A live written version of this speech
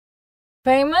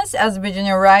Famous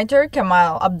Azerbaijani writer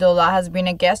Kamal Abdulla has been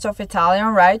a guest of Italian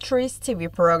Rai-3's TV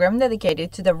program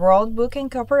dedicated to the World Book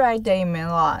and Copyright Day in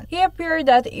Milan. He appeared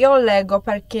at Io Leggo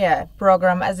Perché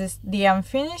program as the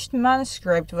unfinished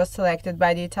manuscript was selected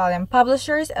by the Italian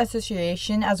Publishers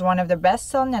Association as one of the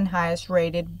best-selling and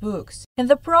highest-rated books. In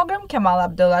the program, Kamal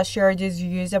Abdulla shared his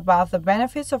views about the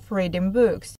benefits of reading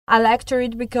books. "I like to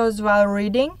read because while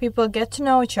reading, people get to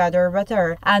know each other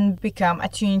better and become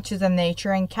attuned to the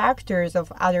nature and characters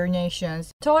of other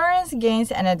nations. Tolerance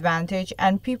gains an advantage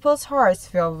and people's hearts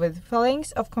fill with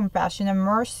feelings of compassion and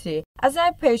mercy. As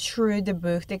I page through the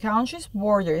book, the country's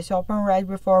borders open right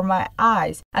before my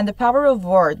eyes, and the power of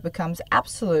word becomes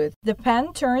absolute. The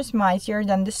pen turns mightier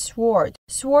than the sword.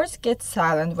 Swords get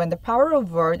silent when the power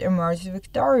of word emerges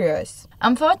victorious.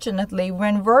 Unfortunately,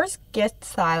 when words get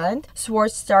silent,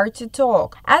 swords start to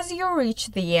talk. As you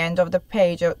reach the end of the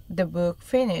page, the book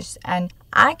finishes, and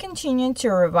I continue to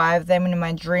revive them in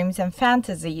my dreams and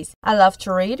fantasies. I love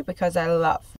to read because I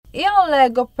love." Io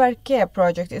Leggo Perché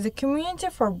project is a community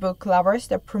for book lovers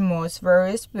that promotes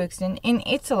various books in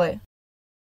Italy.